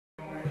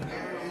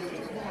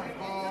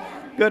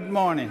Good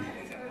morning.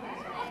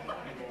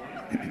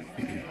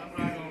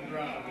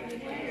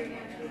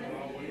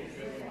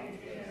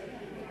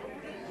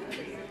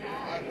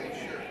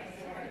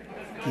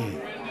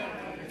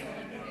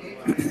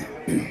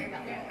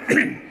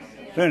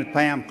 As soon as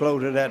Pam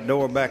closes that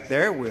door back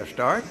there, we'll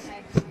start.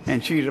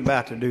 And she's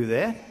about to do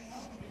that.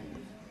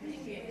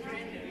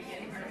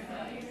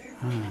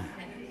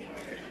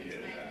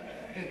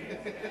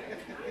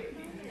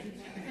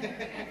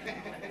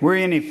 We're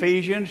in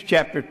Ephesians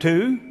chapter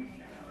 2,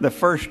 the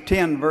first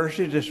 10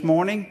 verses this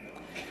morning.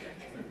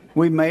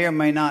 We may or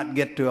may not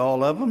get to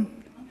all of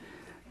them.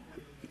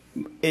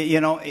 You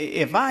know,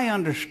 if I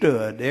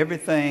understood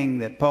everything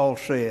that Paul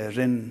says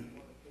in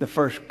the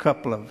first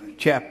couple of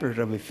chapters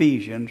of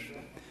Ephesians,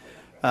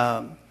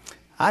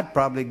 I'd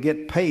probably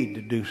get paid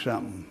to do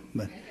something.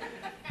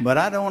 But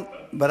I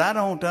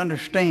don't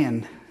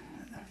understand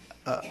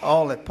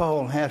all that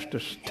Paul has to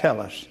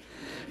tell us.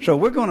 So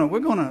we're gonna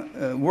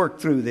work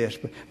through this.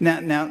 But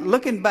now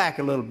looking back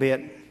a little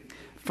bit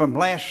from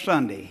last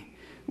Sunday,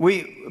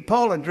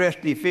 Paul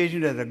addressed the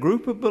Ephesians as a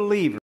group of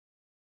believers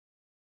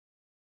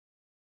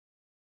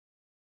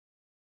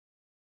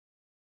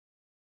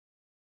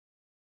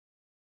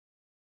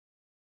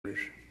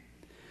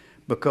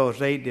because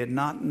they did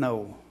not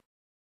know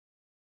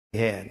they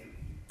had.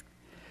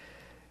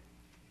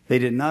 They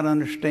did not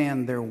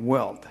understand their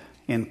wealth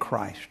in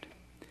Christ.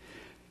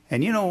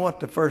 And you know what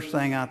the first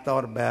thing I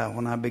thought about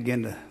when I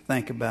began to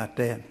think about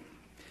that?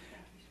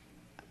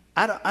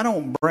 I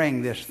don't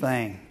bring this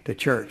thing to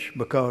church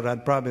because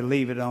I'd probably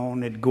leave it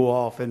on. It'd go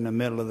off in the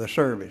middle of the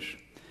service.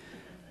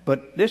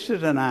 But this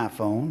is an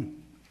iPhone.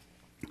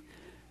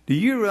 Do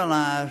you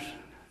realize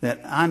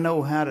that I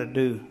know how to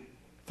do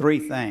 3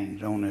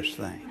 things on this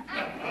thing?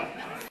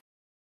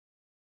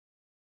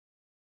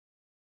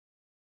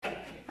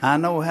 I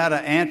know how to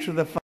answer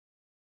the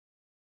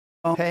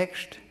phone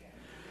text,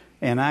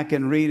 and I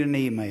can read an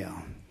email.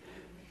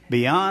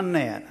 Beyond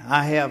that,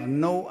 I have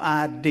no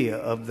idea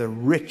of the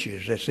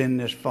riches that's in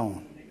this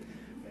phone.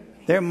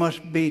 There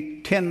must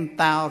be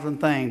 10,000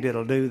 things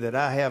it'll do that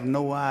I have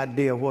no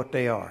idea what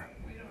they are.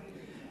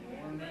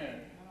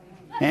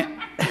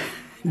 And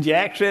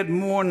Jack said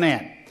more than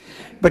that.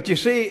 But you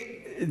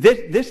see,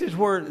 this is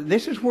where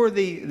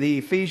the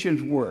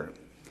Ephesians were,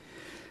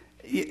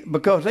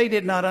 because they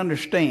did not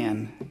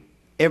understand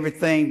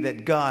everything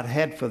that God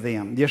had for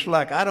them. Just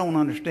like I don't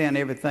understand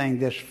everything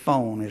this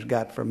phone has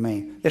got for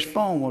me. This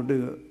phone will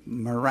do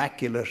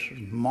miraculous,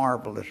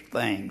 marvelous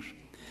things,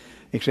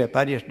 except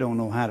I just don't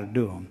know how to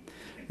do them.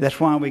 That's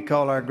why we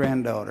call our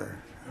granddaughter,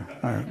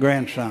 our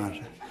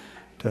grandsons,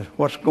 to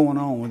what's going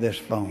on with this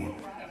phone.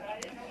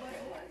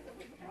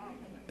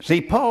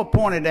 See, Paul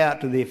pointed out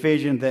to the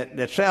Ephesians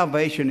that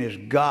salvation is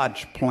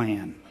God's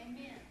plan.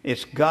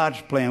 It's God's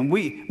plan.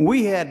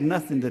 We had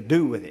nothing to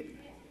do with it.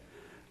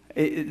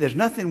 There's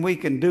nothing we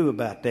can do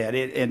about that.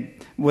 And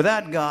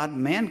without God,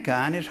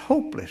 mankind is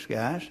hopeless,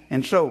 guys.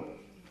 And so,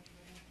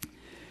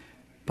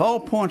 Paul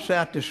points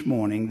out this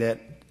morning that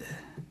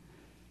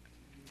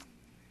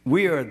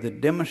we are the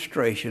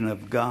demonstration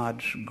of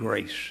God's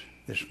grace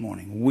this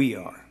morning. We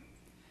are.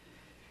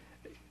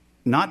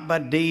 Not by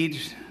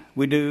deeds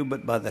we do,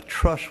 but by the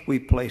trust we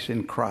place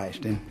in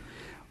Christ. And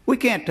we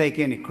can't take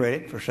any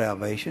credit for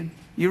salvation.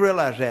 You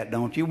realize that,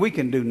 don't you? We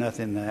can do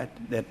nothing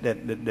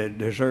that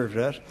deserves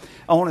us.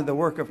 Only the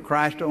work of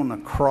Christ on the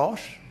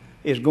cross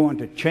is going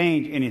to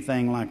change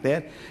anything like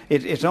that.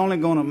 It's only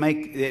going to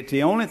it's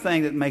the only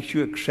thing that makes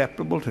you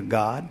acceptable to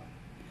God.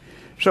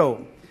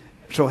 So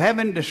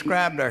having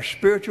described our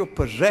spiritual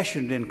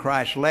possessions in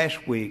Christ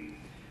last week,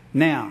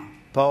 now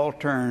Paul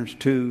turns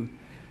to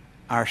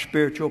our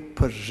spiritual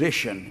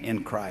position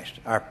in Christ,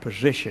 our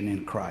position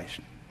in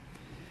Christ.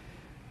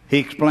 He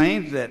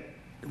explains that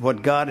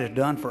what God has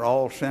done for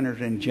all sinners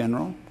in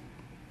general.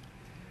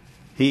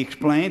 He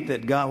explained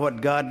that what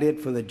God did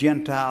for the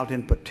Gentiles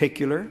in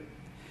particular.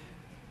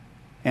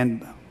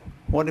 And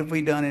what have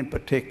we done in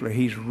particular?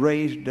 He's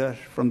raised us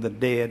from the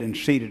dead and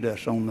seated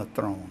us on the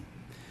throne.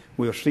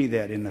 We'll see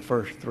that in the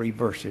first 3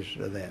 verses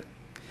of that.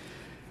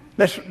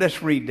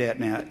 Let's read that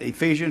now.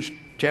 Ephesians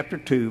chapter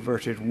 2,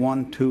 verses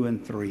 1, 2,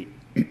 and 3.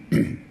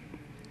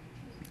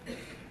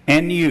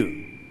 And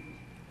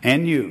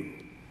you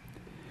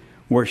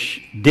were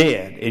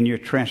dead in your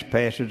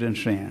trespasses and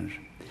sins,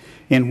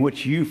 in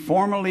which you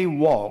formerly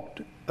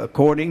walked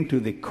according to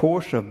the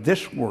course of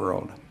this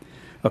world,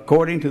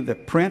 according to the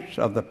prince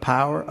of the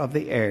power of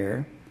the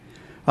air,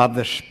 of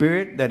the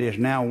spirit that is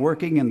now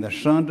working in the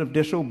sons of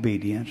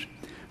disobedience.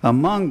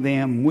 Among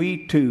them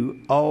we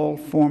too all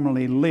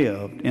formerly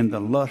lived in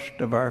the lust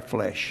of our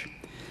flesh,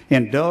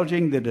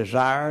 indulging the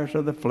desires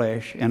of the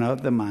flesh and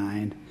of the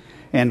mind,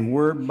 and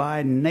were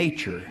by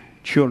nature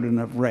children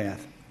of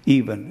wrath,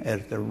 even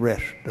as the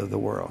rest of the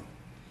world.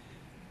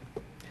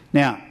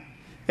 Now,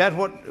 that's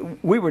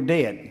what we were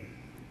dead.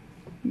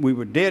 We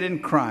were dead in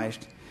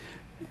Christ,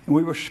 and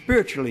we were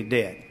spiritually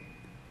dead.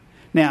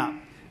 Now,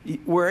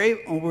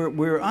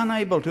 we're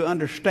unable to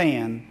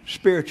understand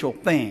spiritual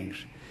things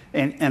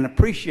and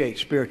appreciate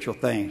spiritual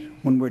things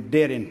when we're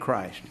dead in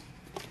Christ.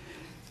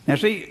 Now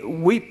see,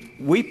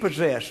 we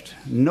possessed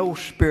no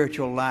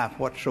spiritual life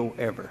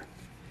whatsoever.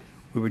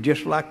 We were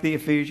just like the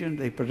Ephesians.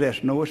 They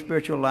possessed no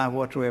spiritual life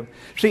whatsoever.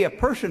 See, a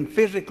person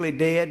physically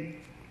dead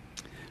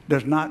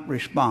does not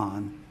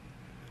respond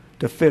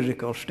to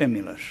physical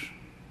stimulus.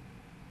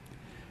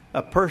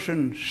 A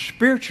person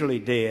spiritually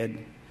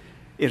dead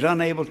is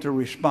unable to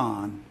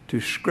respond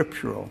to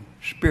spiritual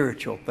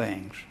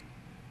things.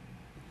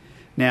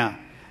 Now,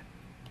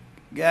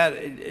 God,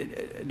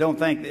 don't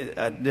think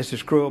this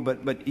is cruel,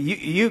 but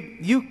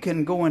you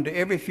can go into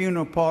every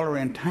funeral parlor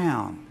in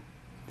town,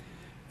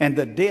 and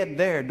the dead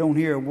there don't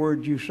hear a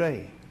word you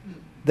say.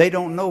 They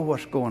don't know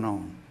what's going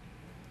on.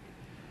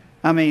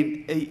 I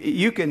mean,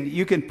 you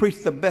can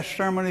preach the best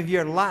sermon of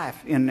your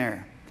life in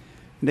there.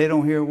 They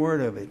don't hear a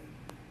word of it.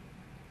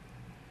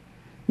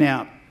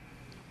 Now,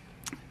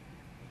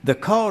 the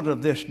cause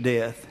of this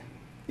death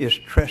is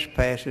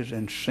trespasses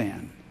and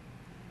sin.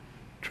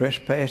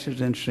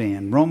 Trespasses and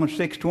sin. Romans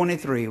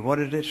 6:23, what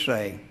does it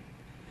say?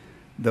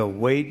 The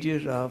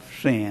wages of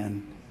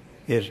sin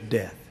is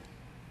death.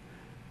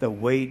 The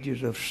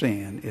wages of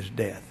sin is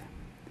death,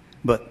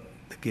 but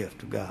the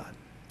gift of God.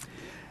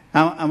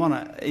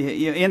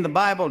 In the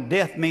Bible,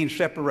 death means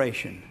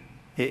separation.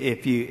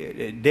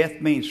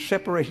 Death means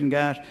separation,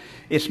 guys.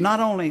 It's not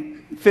only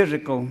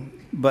physical,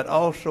 but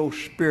also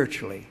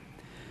spiritually.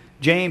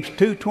 James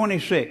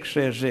 2:26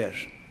 says this,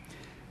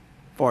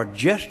 for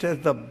just as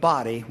the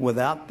body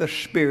without the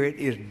spirit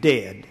is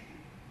dead.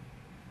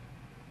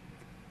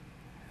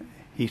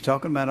 He's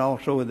talking about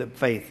also the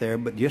faith there,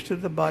 but just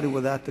as the body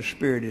without the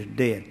spirit is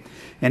dead.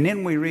 And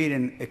then we read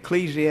in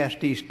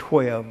Ecclesiastes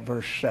 12,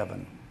 verse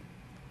 7.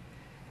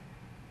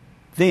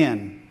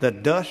 Then the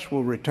dust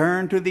will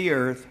return to the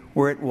earth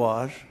where it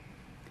was,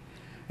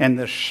 and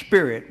the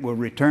spirit will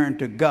return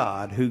to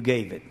God who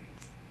gave it.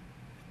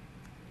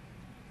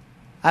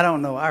 I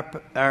don't know.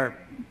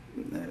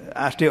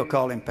 I still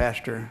call him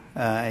pastor.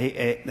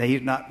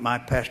 He's not my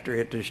pastor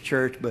at this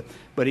church,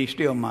 but he's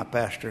still my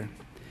pastor.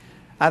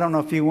 I don't know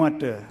if you went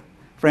to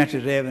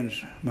Francis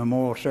Evans'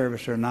 memorial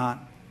service or not.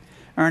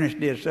 Ernest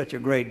did such a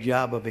great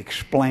job of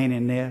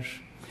explaining this.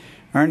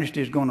 Ernest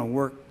is going to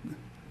work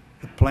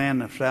the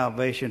plan of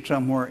salvation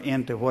somewhere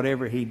into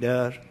whatever he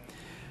does,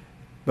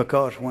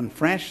 because when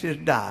Francis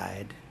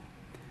died,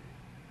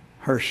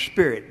 her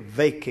spirit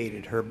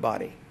vacated her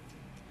body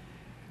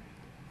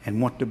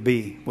and went to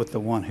be with the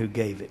one who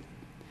gave it.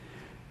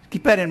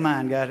 Keep that in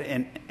mind, guys.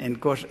 And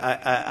of course,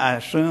 I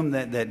assume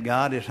that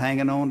God is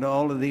hanging on to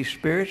all of these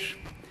spirits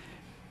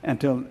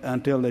until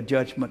the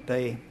judgment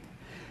day.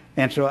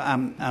 And so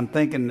I'm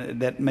thinking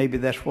that maybe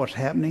that's what's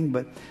happening.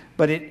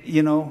 But it,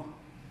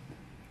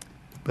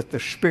 but the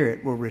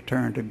spirit will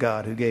return to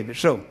God who gave it.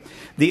 So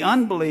the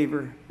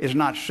unbeliever is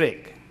not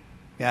sick,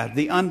 guys.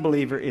 The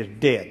unbeliever is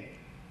dead.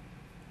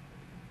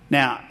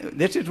 Now,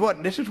 this is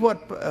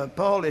what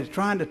Paul is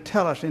trying to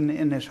tell us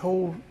in this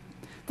whole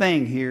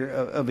thing here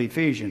of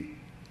Ephesians.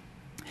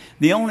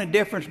 The only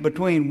difference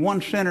between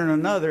one sinner and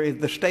another is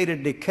the state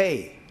of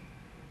decay.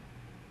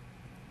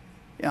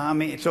 I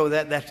mean, so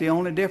that's the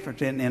only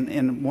difference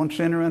in one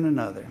sinner and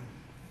another.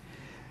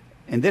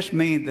 And this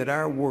means that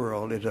our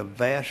world is a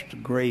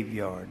vast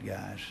graveyard,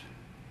 guys,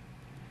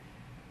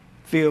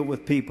 filled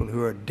with people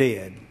who are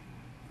dead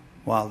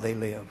while they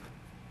live.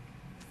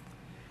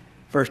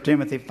 1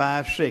 Timothy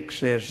 5:6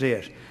 says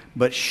this,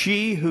 but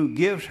she who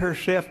gives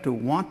herself to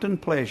wanton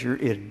pleasure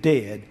is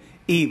dead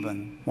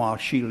even while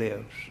she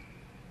lives.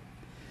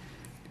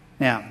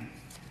 Now,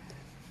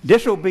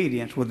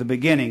 disobedience was the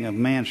beginning of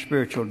man's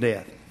spiritual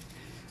death.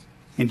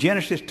 In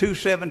Genesis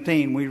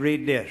 2:17 we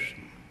read this,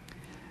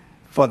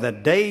 for the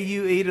day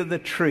you eat of the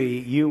tree,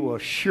 you will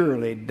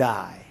surely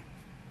die.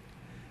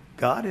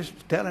 God is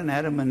telling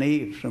Adam and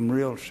Eve some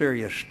real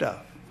serious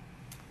stuff.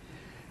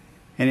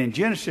 And in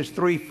Genesis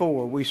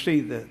 3:4, we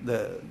see the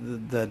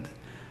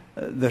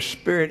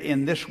spirit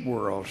in this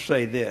world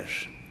say this,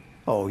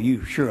 oh,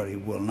 you surely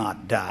will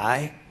not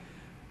die.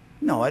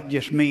 No, it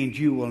just means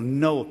you will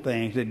know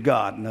things that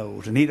God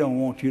knows, and he don't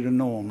want you to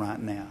know them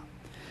right now.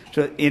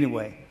 So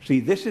anyway,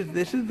 see, this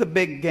is the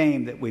big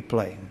game that we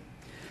play.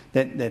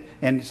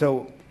 And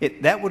so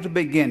that was the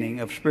beginning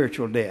of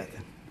spiritual death.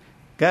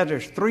 Guys,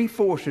 there's three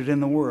forces in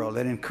the world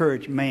that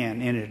encourage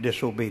man in his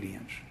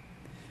disobedience.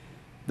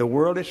 The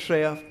world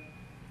itself,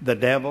 the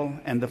devil,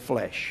 and the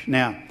flesh.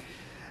 Now,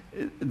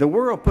 the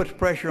world puts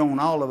pressure on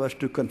all of us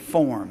to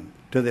conform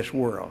to this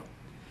world.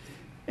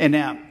 And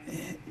now,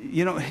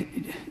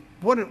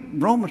 what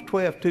Romans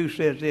 12:2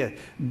 says this,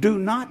 do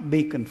not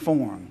be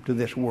conformed to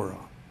this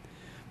world,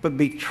 but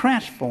be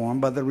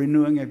transformed by the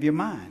renewing of your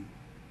mind.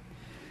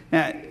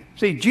 Now,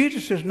 see,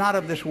 Jesus is not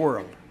of this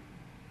world,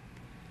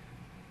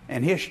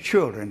 and his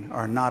children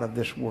are not of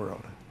this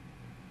world.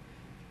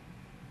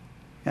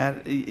 Now,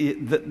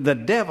 the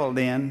devil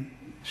then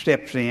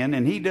steps in,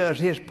 and he does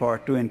his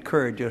part to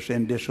encourage us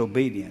in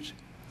disobedience.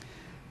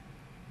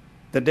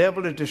 The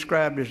devil is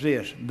described as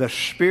this, the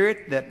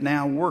spirit that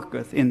now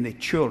worketh in the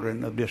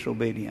children of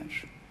disobedience.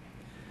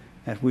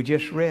 As we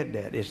just read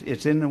that,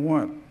 it's in the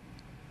world.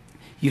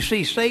 You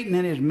see, Satan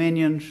and his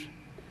minions,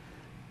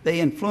 They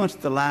influence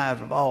the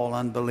lives of all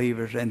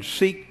unbelievers and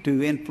seek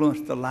to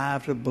influence the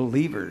lives of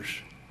believers.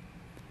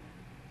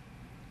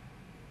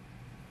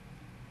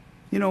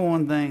 You know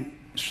one thing?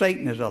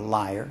 Satan is a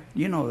liar.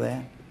 You know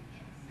that.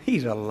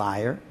 He's a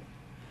liar.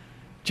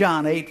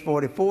 John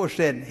 8:44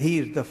 said he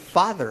is the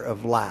father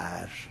of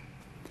lies.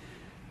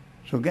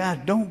 So guys,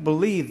 don't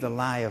believe the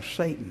lie of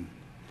Satan.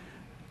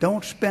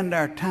 Don't spend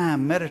our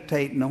time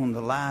meditating on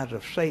the lies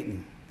of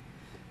Satan.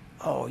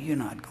 Oh, you're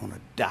not going to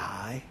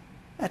die.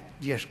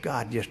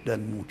 God just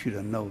doesn't want you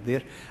to know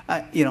this.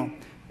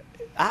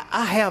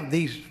 I have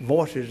these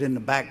voices in the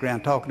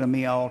background talking to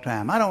me all the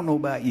time. I don't know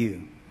about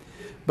you,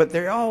 but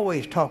they're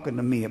always talking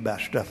to me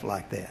about stuff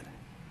like that.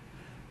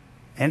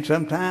 And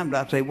sometimes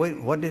I say,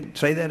 wait,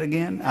 say that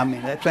again? I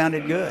mean, that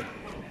sounded good.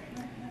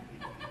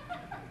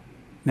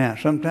 Now,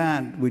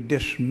 sometimes we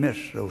dismiss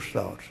those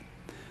thoughts.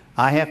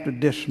 I have to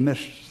dismiss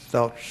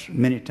thoughts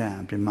many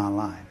times in my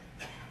life.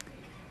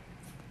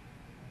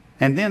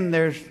 And then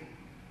there's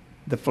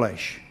the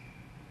flesh.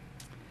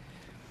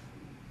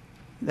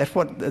 That's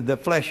what the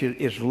flesh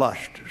is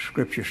lust,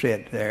 Scripture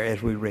said there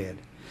as we read.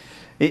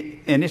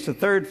 And it's the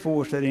third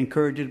force that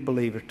encourages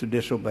believers to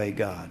disobey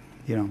God.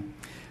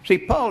 See,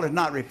 Paul is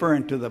not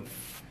referring to the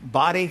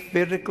body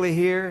physically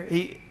here.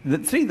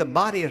 The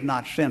body is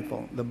not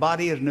sinful. The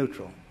body is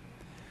neutral.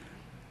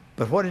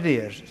 But what it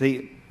is,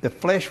 the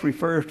flesh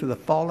refers to the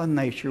fallen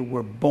nature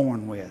we're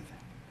born with.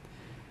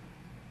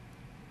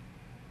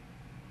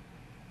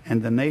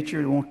 And the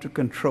nature wants to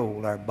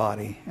control our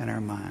body and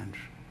our minds.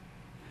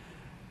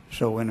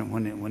 So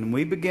when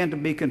we begin to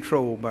be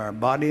controlled by our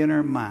body and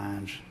our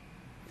minds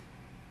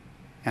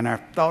and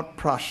our thought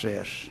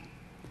process,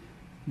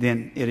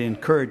 then it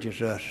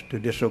encourages us to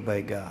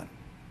disobey God.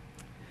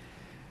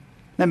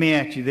 Let me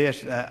ask you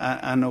this.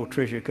 I know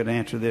Tricia could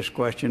answer this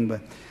question,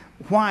 but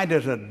why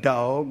does a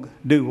dog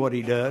do what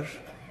he does?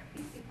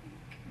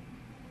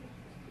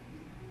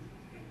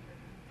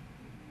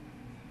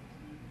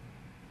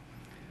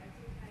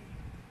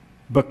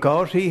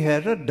 Because he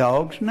has a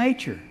dog's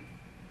nature.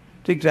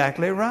 It's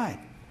exactly right.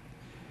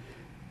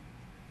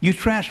 You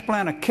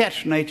transplant a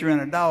cat's nature in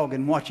a dog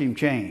and watch him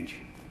change.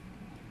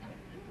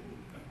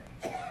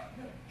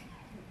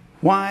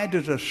 Why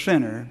does a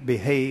sinner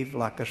behave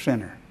like a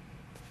sinner?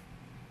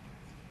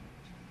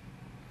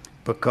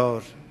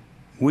 Because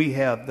we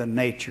have the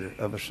nature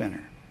of a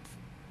sinner.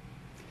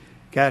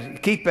 Guys,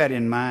 keep that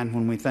in mind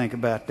when we think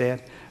about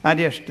that.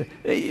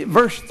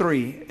 Verse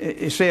 3,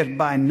 it says,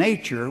 by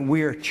nature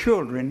we are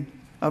children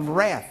of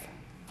wrath.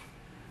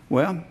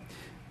 Well,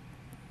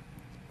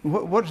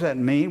 what does that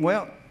mean?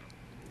 Well,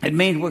 it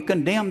means we're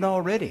condemned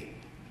already.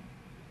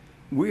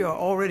 We are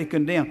already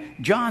condemned.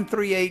 John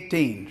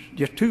 3:18,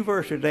 just 2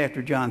 verses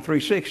after John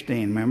 3:16,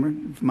 remember,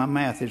 if my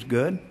math is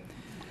good.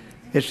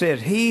 It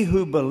says, he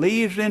who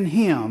believes in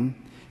him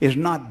is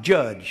not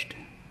judged.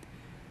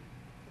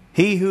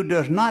 He who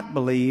does not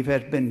believe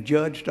has been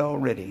judged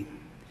already,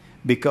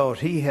 because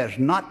he has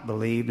not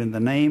believed in the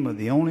name of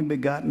the only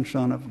begotten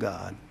Son of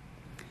God.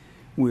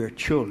 We are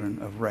children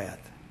of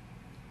wrath.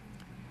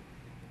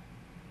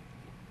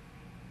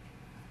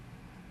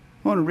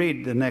 I want to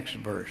read the next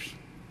verse.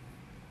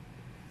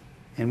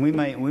 And we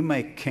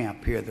may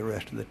camp here the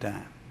rest of the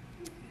time.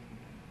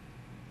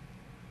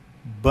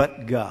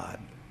 But God.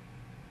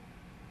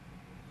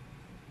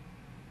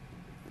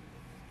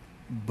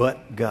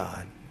 But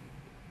God.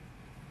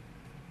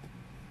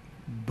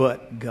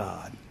 But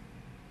God.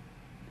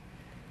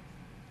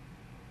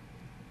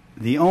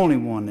 The only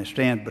one that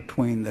stands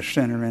between the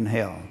sinner and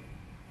hell.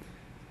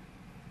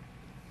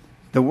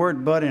 The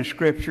word but in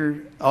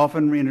Scripture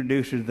often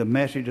introduces the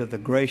message of the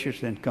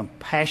gracious and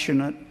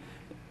compassionate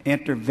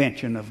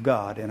intervention of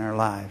God in our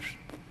lives.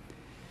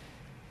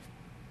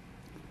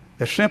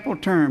 The simple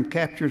term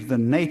captures the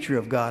nature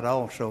of God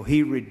also.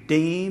 He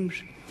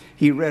redeems,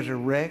 He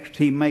resurrects,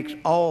 He makes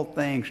all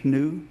things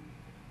new.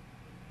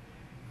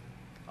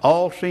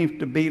 All seems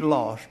to be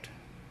lost.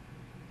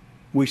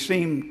 It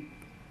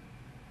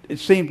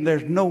seems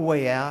there's no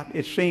way out.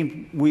 It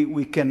seems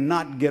we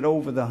cannot get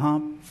over the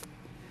hump.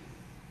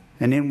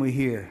 And then we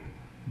hear,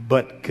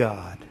 but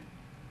God.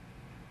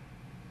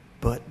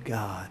 But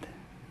God.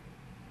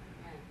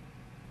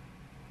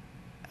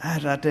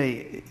 As I tell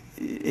you,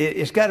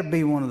 it's got to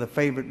be one of the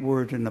favorite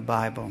words in the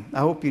Bible. I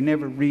hope you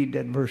never read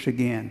that verse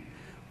again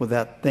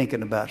without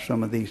thinking about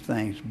some of these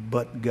things.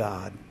 But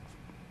God.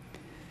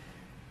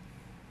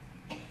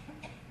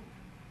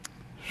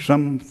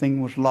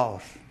 Something was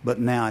lost, but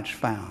now it's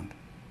found.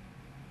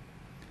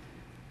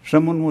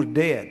 Someone was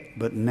dead,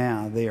 but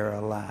now they are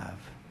alive.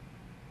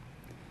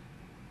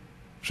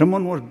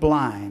 Someone was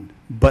blind,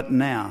 but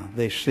now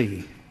they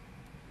see.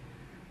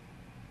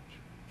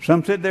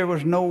 Some said there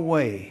was no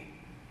way,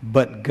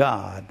 but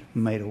God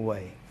made a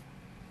way.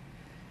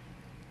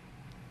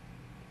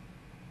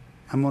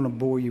 I'm going to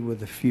bore you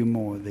with a few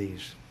more of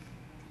these.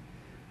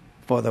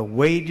 For the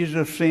wages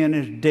of sin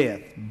is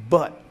death,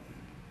 but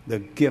the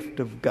gift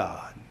of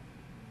God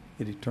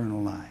is eternal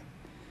life.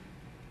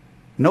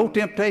 No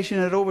temptation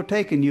has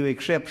overtaken you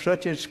except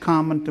such as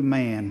common to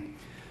man,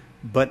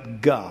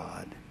 but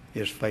God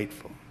is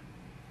faithful.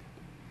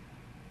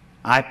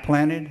 I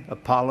planted,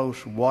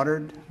 Apollos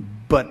watered,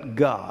 but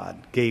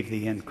God gave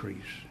the increase.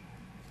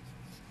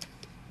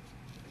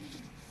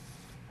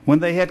 When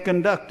they had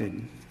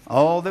conducted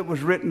all that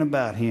was written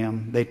about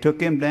him, they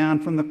took him down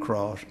from the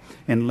cross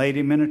and laid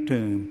him in a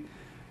tomb,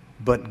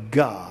 but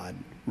God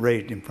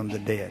raised him from the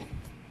dead.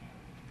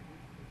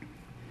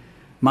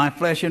 My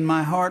flesh and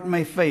my heart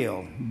may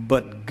fail,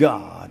 but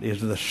God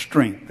is the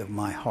strength of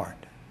my heart.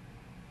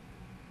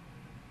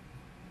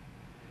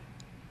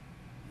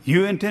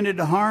 You intended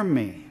to harm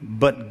me,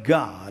 but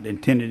God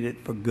intended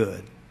it for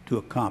good to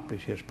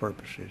accomplish his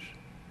purposes.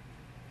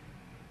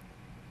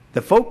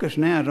 The focus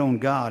now is on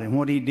God and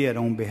what he did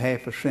on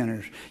behalf of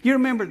sinners. You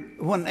remember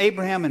when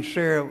Abraham and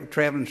Sarah were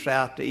traveling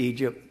south to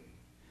Egypt,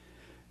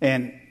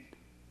 and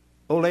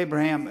old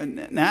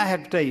Abraham, now I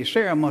have to tell you,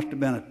 Sarah must have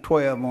been a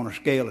 12 on a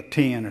scale of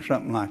 10 or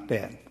something like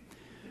that.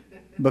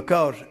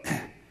 Because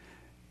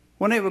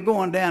when they were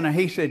going down there,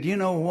 he said, you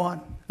know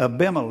what?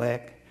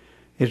 Abimelech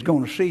is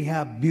going to see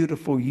how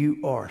beautiful you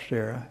are,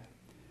 Sarah,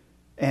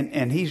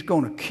 and he's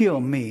going to kill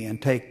me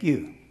and take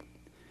you.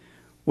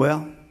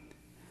 Well,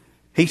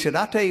 he said,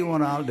 I'll tell you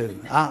what I'll do.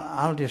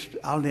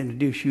 I'll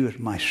introduce you as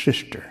my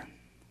sister.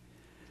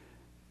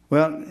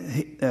 Well,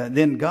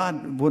 then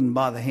God wouldn't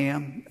bother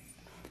him.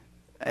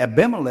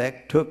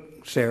 Abimelech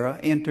took Sarah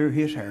into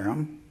his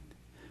harem,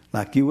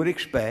 like you would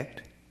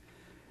expect.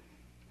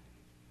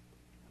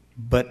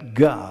 But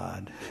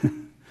God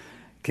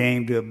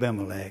came to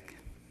Abimelech.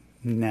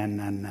 No.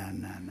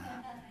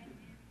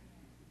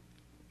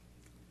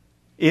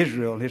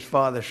 Israel, his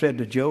father, said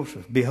to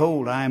Joseph,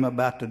 behold, I am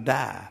about to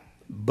die,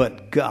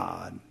 but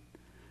God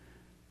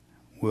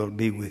will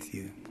be with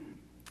you.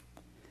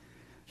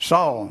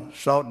 Saul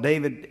sought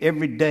David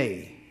every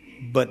day,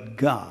 but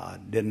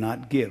God did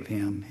not give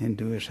him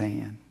into his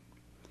hand.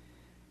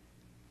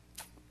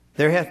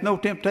 There hath no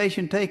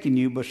temptation taken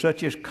you, but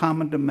such is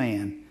common to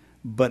man,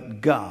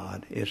 but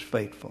God is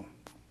faithful.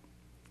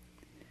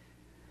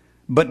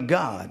 But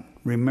God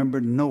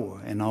remembered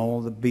Noah and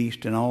all the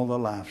beasts and all the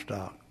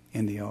livestock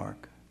in the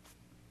ark.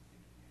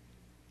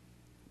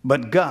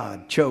 But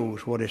God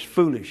chose what is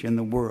foolish in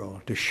the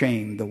world to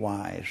shame the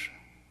wise.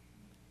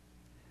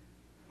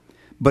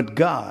 But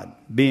God,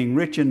 being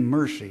rich in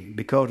mercy,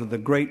 because of the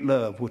great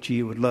love which he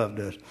had loved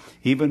us,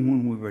 even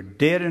when we were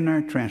dead in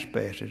our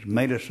trespasses,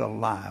 made us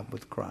alive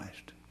with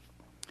Christ.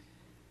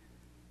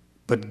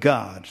 But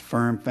God's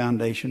firm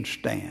foundation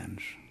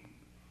stands.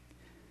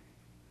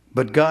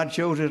 But God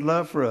shows his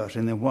love for us,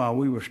 and that while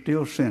we were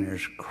still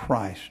sinners,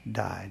 Christ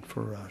died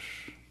for us.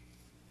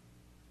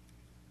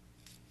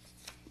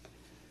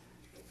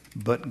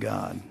 But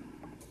God.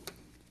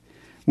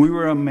 We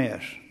were a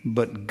mess,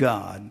 but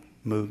God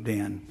moved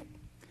in.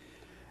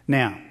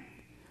 Now,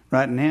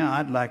 right now,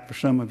 I'd like for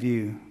some of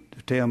you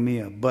to tell me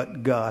a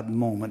but God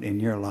moment in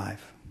your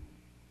life.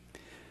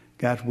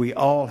 Guys, we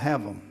all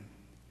have them.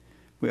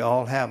 We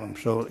all have them.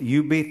 So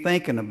you be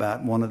thinking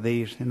about one of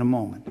these in a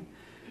moment.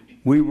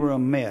 We were a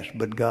mess,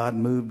 but God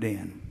moved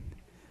in.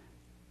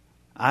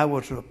 I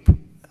was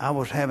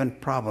having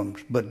problems,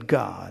 but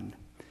God.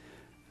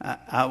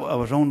 I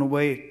was on the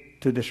way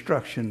to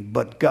destruction,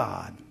 but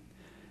God.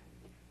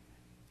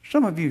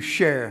 Some of you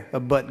share a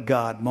but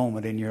God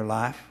moment in your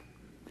life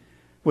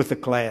with the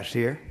class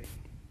here.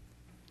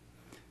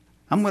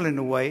 I'm willing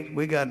to wait.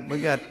 We got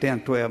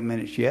 10, 12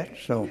 minutes yet,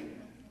 so.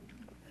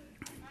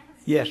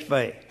 Yes,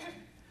 Faye.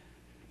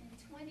 In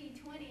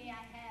 2020,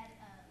 I had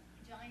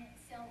a giant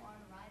cell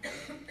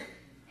arteritis,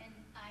 and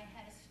I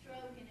had a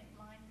stroke, and it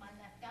blind my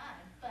left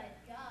eye.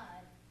 But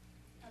God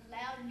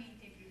allowed me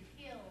to be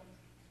healed,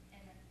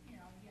 and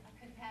I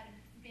could have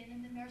been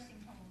in the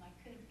nursing home. I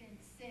could have been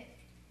sick,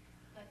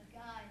 but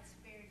God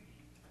spared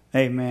me.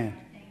 Amen.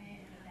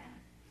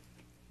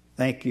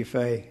 Thank you,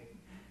 Faye.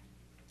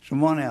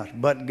 Someone else,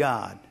 but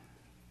God.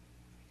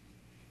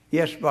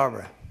 Yes,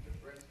 Barbara.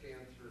 Breast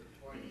cancer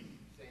twice,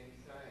 same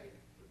side,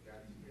 but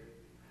God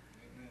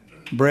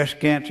spared me. Breast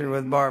cancer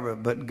with Barbara,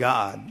 but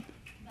God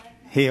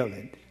healed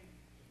it.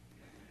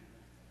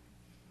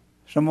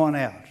 Someone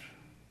else.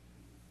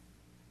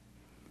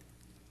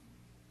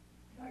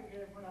 When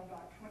I was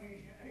about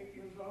 28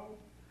 years old,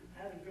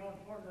 I had a gun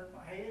pointed at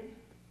my head,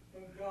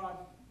 but God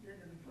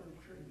didn't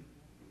prove true.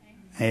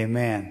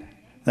 Amen.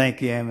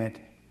 Thank you, Emmett.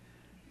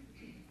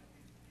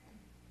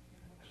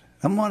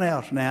 Someone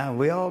else now.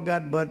 We all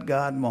got but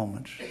God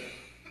moments.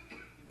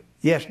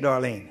 Yes,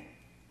 Darlene.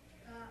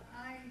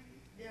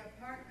 The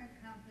apartment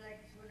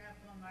complex went up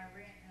on my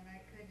rent and I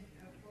couldn't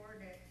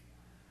afford it,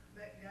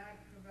 but God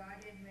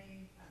provided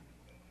me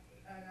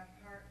an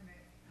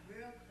apartment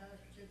real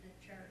close to the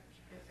church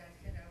because I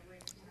said I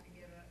wouldn't want to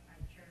give up my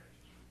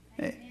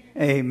church.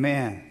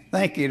 Amen.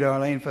 Thank you,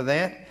 Darlene, for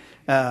that.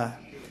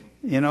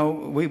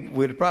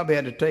 We'd probably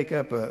had to take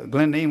up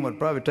Glendine would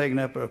probably taken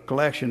up a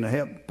collection to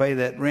help pay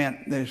that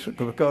rent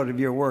because of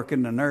your work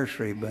in the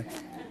nursery. But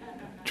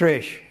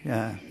Trish.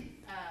 I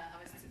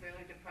was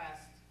severely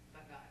depressed,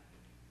 but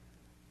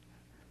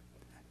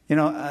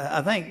God.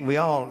 I think we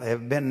all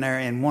have been there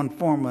in one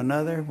form or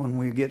another when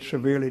we get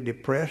severely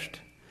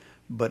depressed.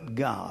 But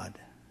God.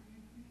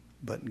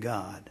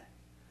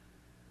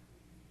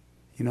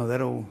 You know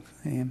that old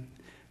hymn?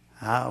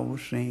 I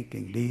was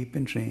sinking deep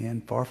in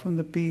sin, far from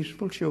the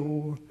peaceful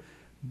shore,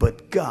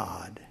 but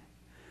God.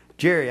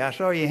 Jerry, I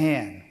saw your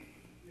hand.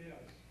 Yes,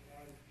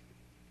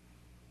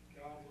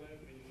 God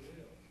let me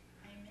live.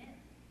 Amen.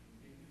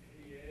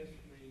 He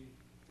asked me,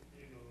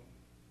 if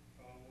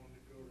I wanted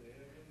to go to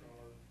heaven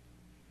or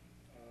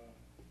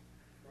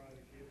try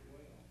to get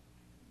well.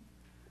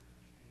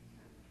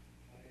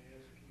 And I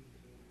asked him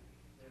to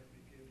let me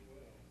get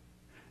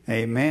well.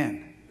 Amen.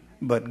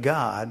 But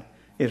God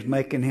is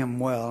making him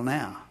well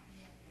now.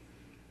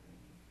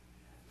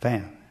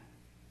 Pam.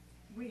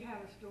 We have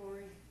a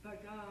story,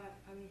 but God,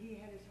 he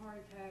had his heart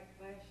attack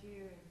last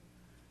year, and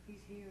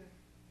he's here.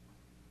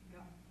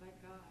 God, thank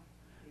God.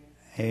 Yes.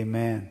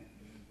 Amen.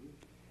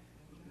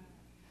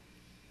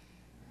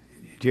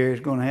 Jerry's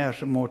going to have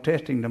some more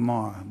testing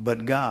tomorrow,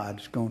 but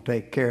God's going to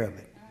take care of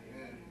it.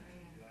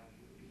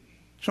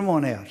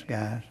 Someone else,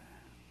 guys.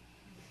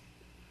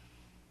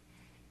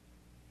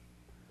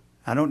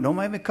 Don't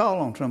make me call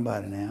on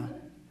somebody now.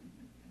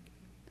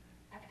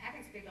 I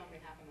can speak on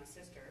behalf of my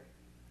sister.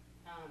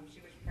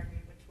 She was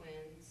pregnant with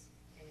twins,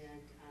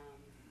 and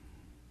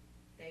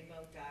they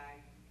both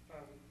died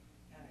from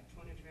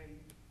twin-to-twin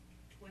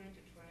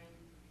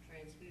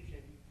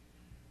transfusion.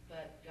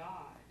 But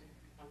God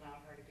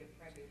allowed her to get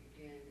pregnant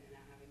again, and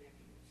I have a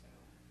nephew.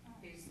 So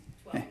he's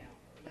 12 now,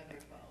 or 11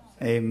 or 12.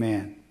 So,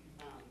 Amen.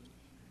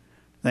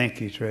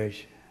 Thank you,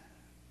 Trish.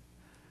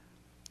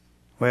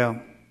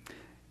 Well,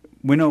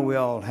 we know we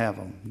all have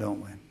them,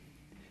 don't we?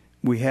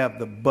 We have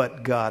the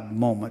but God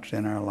moments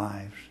in our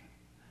lives.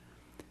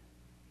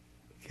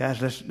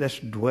 Guys, let's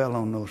dwell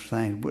on those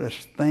things. Let's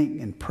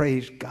thank and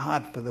praise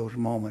God for those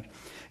moments.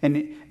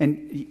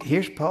 And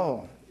here's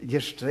Paul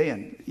just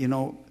saying,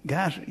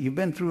 guys, you've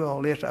been through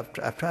all this.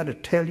 I've tried to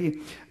tell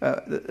you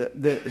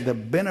the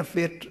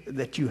benefit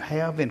that you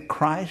have in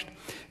Christ.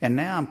 And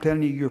now I'm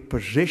telling you your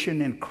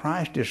position in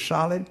Christ is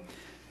solid.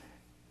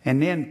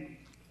 And then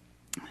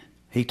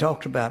he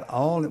talks about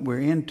all that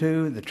we're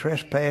into, the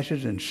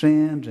trespasses and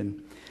sins,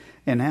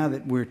 and how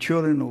that we're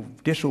children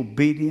of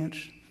disobedience.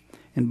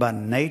 And by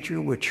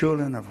nature, we're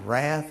children of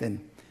wrath.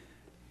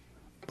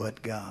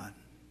 But God.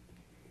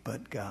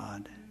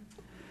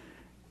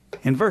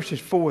 In verses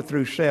 4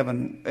 through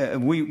 7,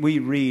 we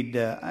read,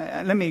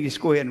 let me just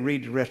go ahead and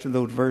read the rest of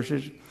those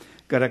verses,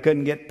 because I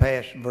couldn't get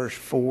past verse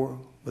 4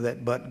 with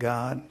that but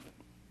God.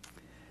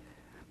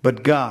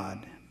 But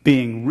God,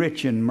 being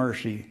rich in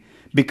mercy,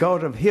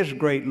 because of his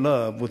great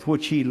love with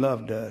which he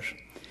loved us,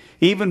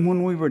 even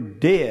when we were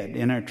dead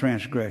in our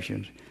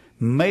transgressions,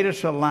 made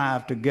us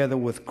alive together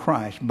with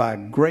Christ. By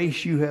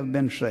grace you have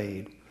been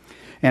saved,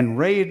 and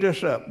raised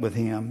us up with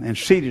him, and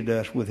seated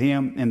us with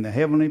him in the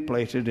heavenly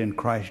places in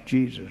Christ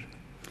Jesus,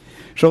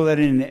 so that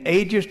in the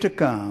ages to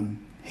come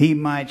he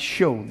might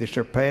show the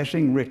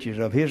surpassing riches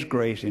of his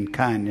grace and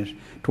kindness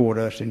toward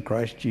us in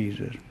Christ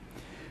Jesus.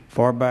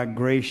 For by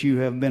grace you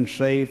have been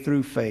saved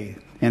through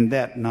faith, and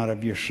that not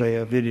of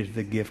yourselves, it is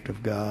the gift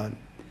of God,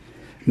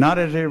 not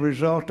as a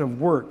result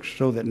of works,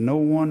 so that no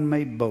one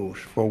may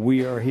boast. For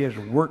we are his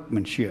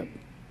workmanship,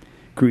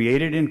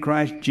 created in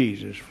Christ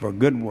Jesus for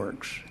good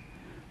works,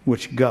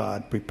 which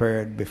God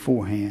prepared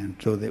beforehand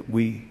so that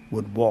we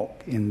would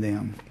walk in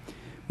them.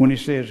 When he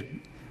says,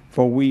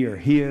 for we are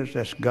his,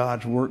 that's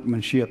God's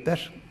workmanship.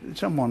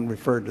 Someone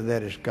referred to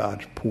that as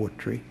God's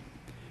poetry.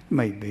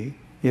 Maybe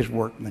his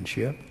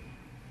workmanship.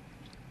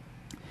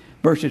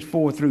 Verses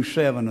 4 through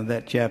 7 of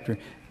that chapter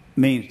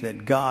means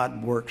that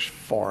God works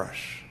for us.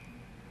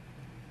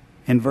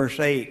 In verse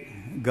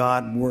 8,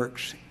 God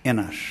works in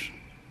us.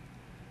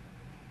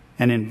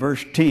 And in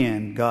verse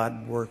 10,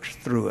 God works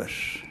through us.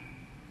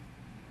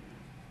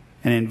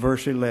 And in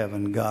verse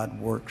 11, God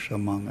works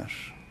among us.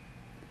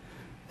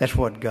 That's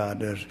what God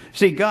does.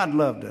 See, God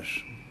loved us.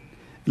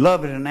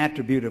 Love is an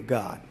attribute of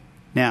God.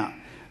 Now,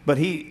 but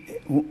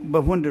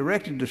when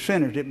directed to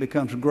sinners, it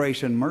becomes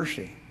grace and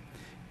mercy.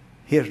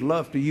 His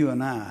love to you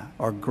and I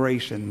are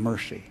grace and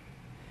mercy.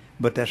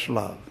 But that's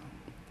love.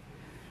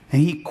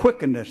 And he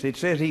quickened us. It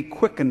says he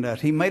quickened us.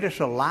 He made us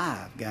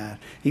alive, guys.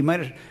 He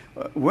made us.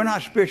 We're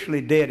not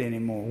spiritually dead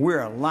anymore.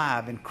 We're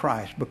alive in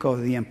Christ because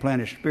of the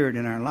implanted Spirit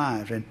in our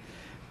lives.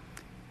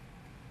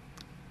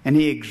 And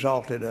he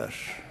exalted us.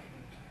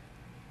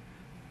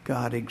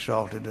 God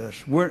exalted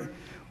us. We're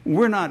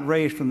not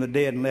raised from the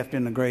dead and left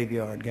in the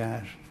graveyard,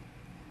 guys.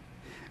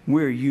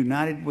 We're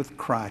united with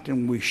Christ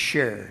and we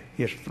share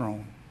his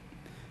throne.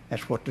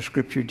 That's what the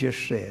scripture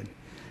just said.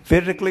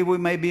 Physically, we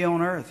may be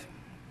on earth.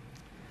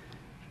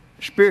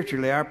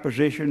 Spiritually, our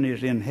position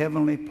is in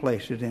heavenly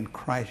places in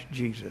Christ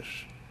Jesus.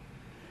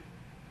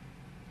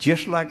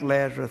 Just like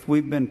Lazarus,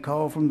 we've been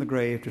called from the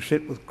grave to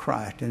sit with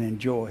Christ and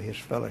enjoy his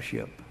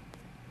fellowship.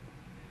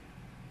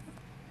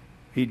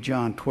 Read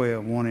John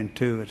 12, 1 and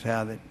 2. It's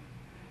how that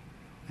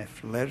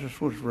after Lazarus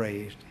was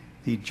raised,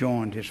 he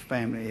joined his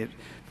family, his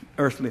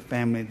earthly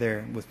family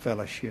there with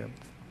fellowship.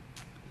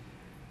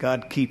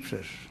 God keeps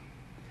us.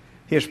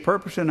 His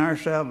purpose in our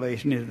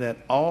salvation is that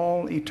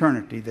all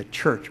eternity the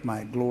church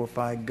might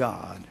glorify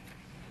God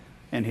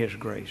and his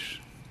grace.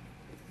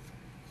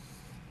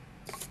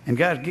 And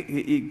guys,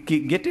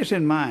 get this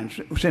in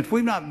mind. Since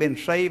we've not been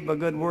saved by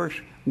good works,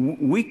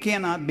 we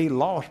cannot be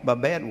lost by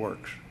bad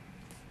works.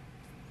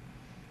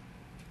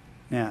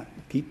 Now,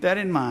 keep that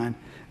in mind.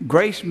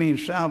 Grace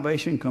means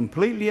salvation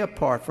completely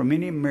apart from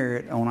any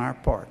merit on our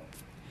part.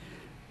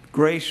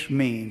 Grace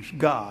means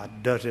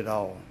God does it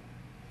all.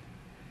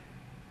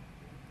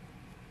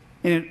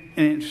 In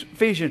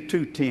Ephesians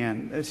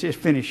 2:10, let's just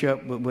finish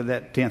up with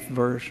that 10th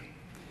verse.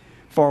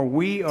 For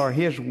we are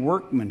his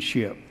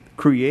workmanship,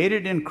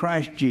 created in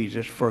Christ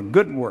Jesus for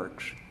good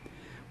works,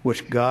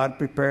 which God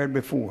prepared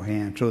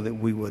beforehand so that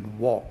we would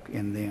walk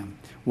in them.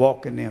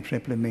 Walk in them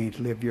simply means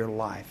live your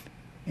life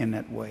in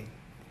that way.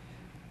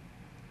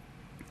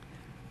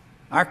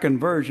 Our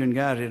conversion,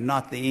 guys, is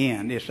not the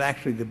end. It's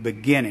actually the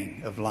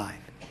beginning of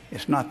life.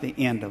 It's not the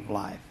end of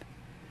life.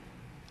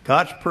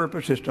 God's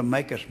purpose is to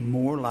make us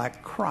more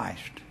like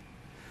Christ.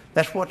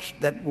 That's what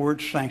that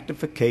word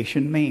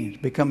sanctification means,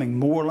 becoming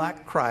more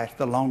like Christ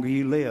the longer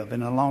you live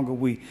and the longer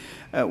we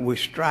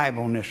strive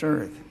on this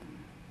earth.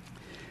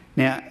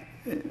 Now,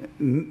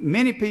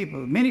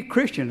 many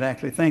Christians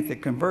actually think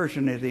that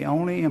conversion is the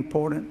only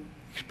important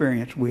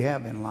experience we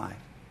have in life.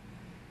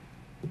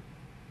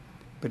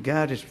 But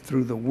God, is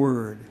through the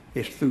Word,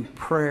 it's through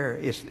prayer,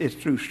 it's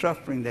through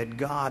suffering that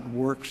God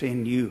works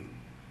in you.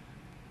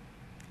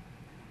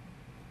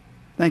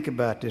 Think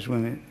about this.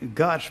 When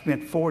God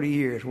spent 40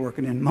 years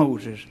working in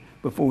Moses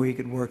before he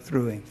could work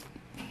through him.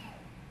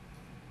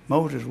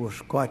 Moses was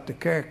quite the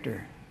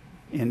character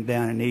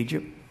down in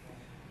Egypt.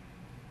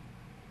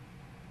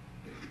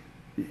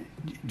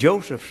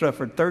 Joseph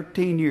suffered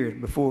 13 years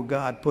before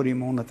God put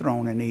him on the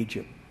throne in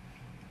Egypt.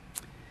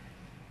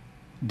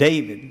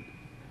 David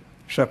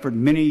suffered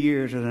many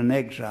years as an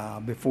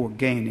exile before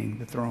gaining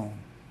the throne.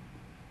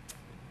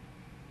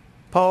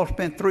 Paul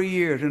spent 3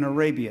 years in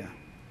Arabia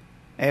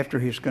after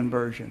his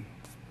conversion.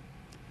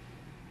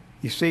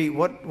 You see,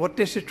 what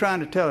this is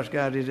trying to tell us,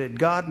 guys, is that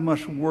God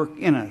must work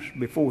in us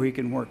before he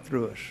can work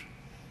through us.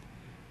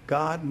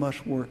 God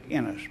must work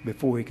in us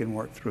before he can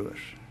work through us.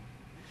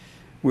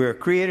 We are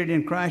created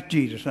in Christ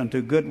Jesus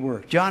unto good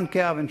works. John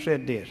Calvin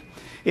said this,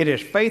 it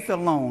is faith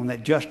alone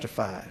that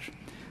justifies,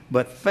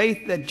 but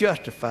faith that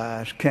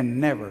justifies can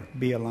never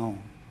be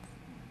alone.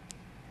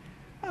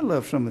 I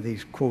love some of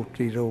these quotes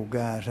these old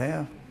guys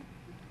have.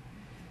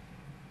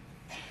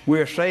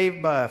 We're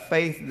saved by a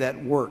faith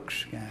that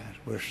works, guys.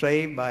 We're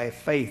saved by a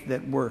faith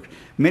that works.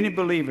 Many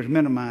believers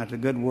minimize the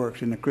good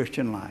works in the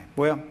Christian life.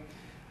 Well,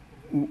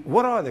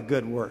 what are the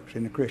good works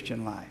in the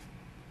Christian life?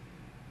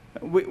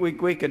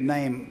 We could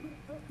name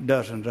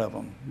dozens of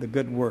them, the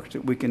good works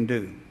that we can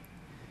do.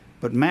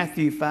 But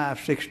Matthew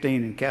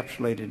 5:16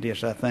 encapsulated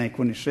this, I think,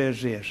 when it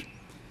says this,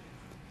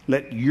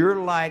 let your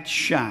light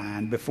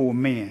shine before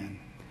men,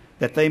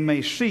 that they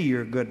may see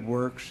your good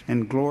works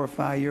and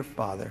glorify your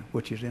Father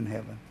which is in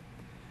heaven.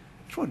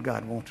 That's what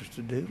God wants us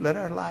to do. Let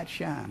our light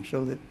shine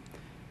so that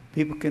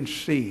people can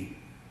see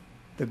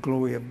the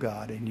glory of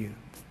God in you.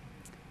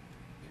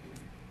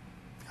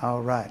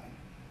 All right.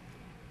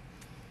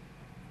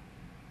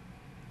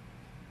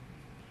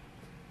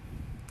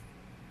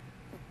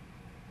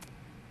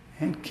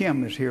 And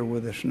Kim is here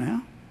with us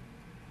now.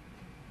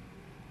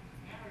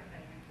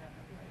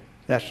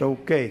 That's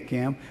okay,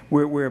 Kim.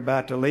 We're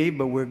about to leave,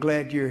 but we're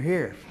glad you're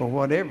here for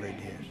whatever it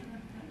is.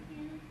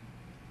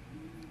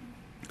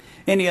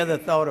 Any other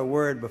thought or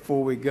word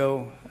before we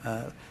go?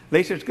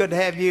 Lisa, it's good to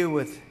have you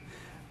with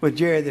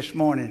Jerry this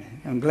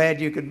morning. I'm glad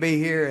you could be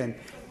here.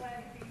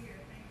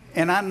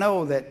 And I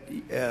know that,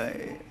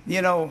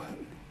 no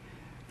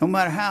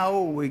matter how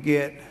old we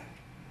get,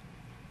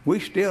 we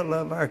still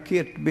love our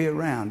kids to be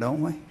around,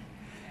 don't we?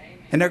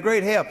 And they're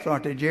great helps,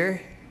 aren't they,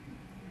 Jerry?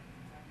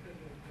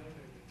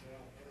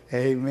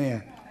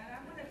 Amen. And I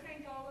want to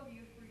thank all of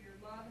you for your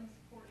love and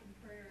support and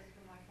prayers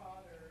for my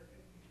father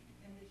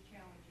and his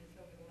challenges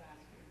over the last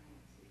few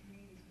months. It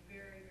means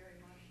very, very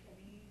much to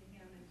me, to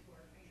him, and to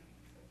our family.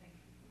 So thank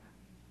you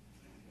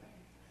for that.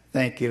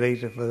 Thank you,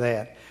 Lisa, for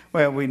that.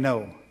 Well, we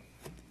know.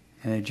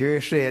 And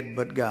Jerry said,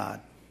 but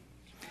God.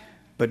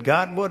 But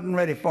God wasn't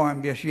ready for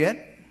him just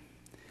yet.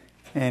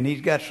 And he's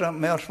got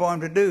something else for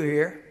him to do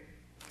here.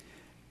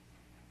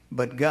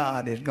 But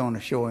God is going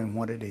to show him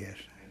what it is.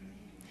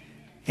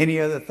 Any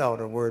other thought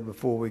or word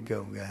before we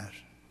go, guys?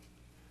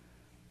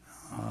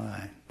 All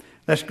right.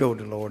 Let's go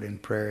to the Lord in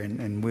prayer,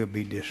 and we'll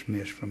be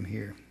dismissed from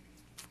here.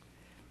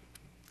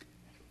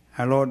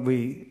 Our Lord,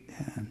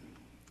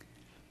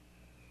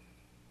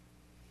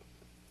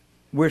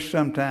 we're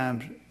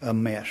sometimes a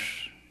mess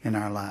in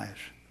our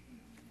lives.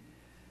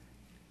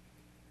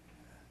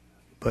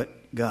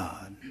 But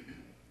God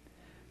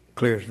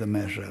clears the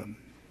mess up.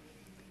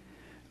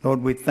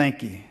 Lord, we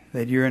thank you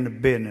that you're in the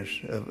business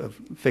of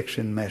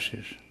fixing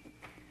messes.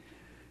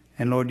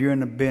 And Lord, you're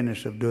in the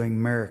business of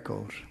doing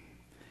miracles.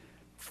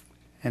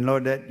 And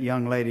Lord, that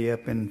young lady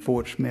up in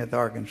Fort Smith,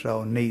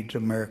 Arkansas needs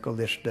a miracle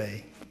this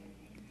day.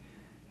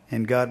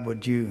 And God,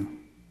 would you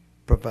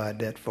provide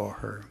that for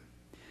her?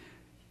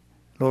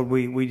 Lord,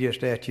 we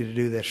just ask you to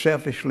do that.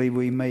 Selfishly,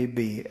 we may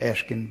be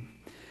asking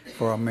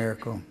for a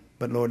miracle.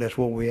 But Lord, that's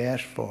what we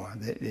ask for,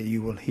 that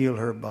you will heal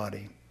her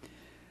body.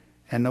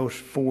 And those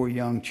 4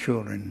 young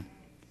children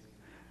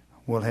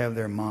will have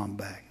their mom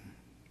back.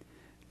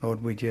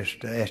 Lord, we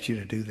just ask you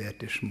to do that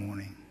this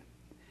morning.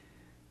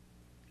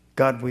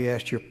 God, we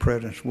ask your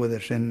presence with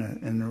us in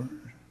the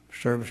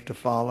service to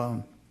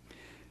follow.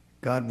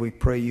 God, we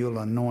pray you'll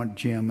anoint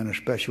Jim in a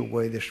special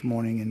way this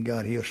morning, and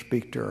God, he'll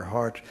speak to our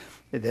hearts,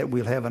 that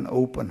we'll have an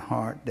open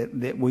heart,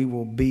 that we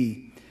will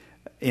be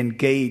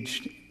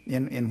engaged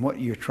in what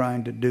you're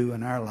trying to do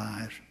in our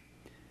lives.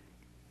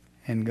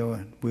 And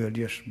God, we'll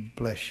just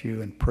bless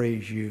you and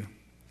praise you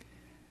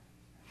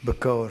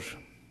because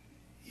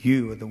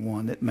you are the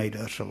one that made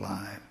us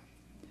alive.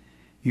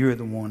 You're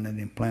the one that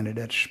implanted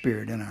that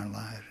spirit in our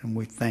lives, and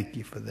we thank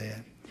you for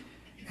that.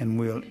 And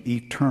we'll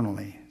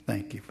eternally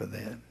thank you for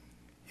that.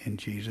 In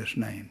Jesus'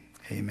 name,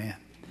 amen.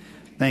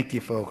 Thank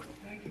you, folks.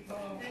 Thank you,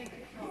 Paul.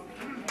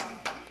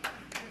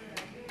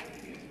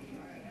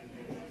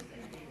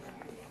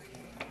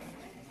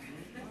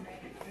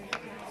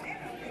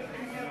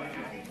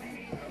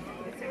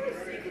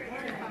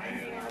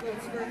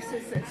 Those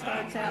verses that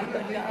starts out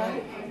with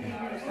God.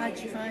 How'd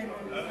you find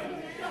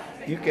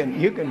it? You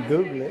can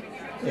Google it.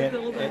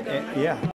 Google it. Yeah.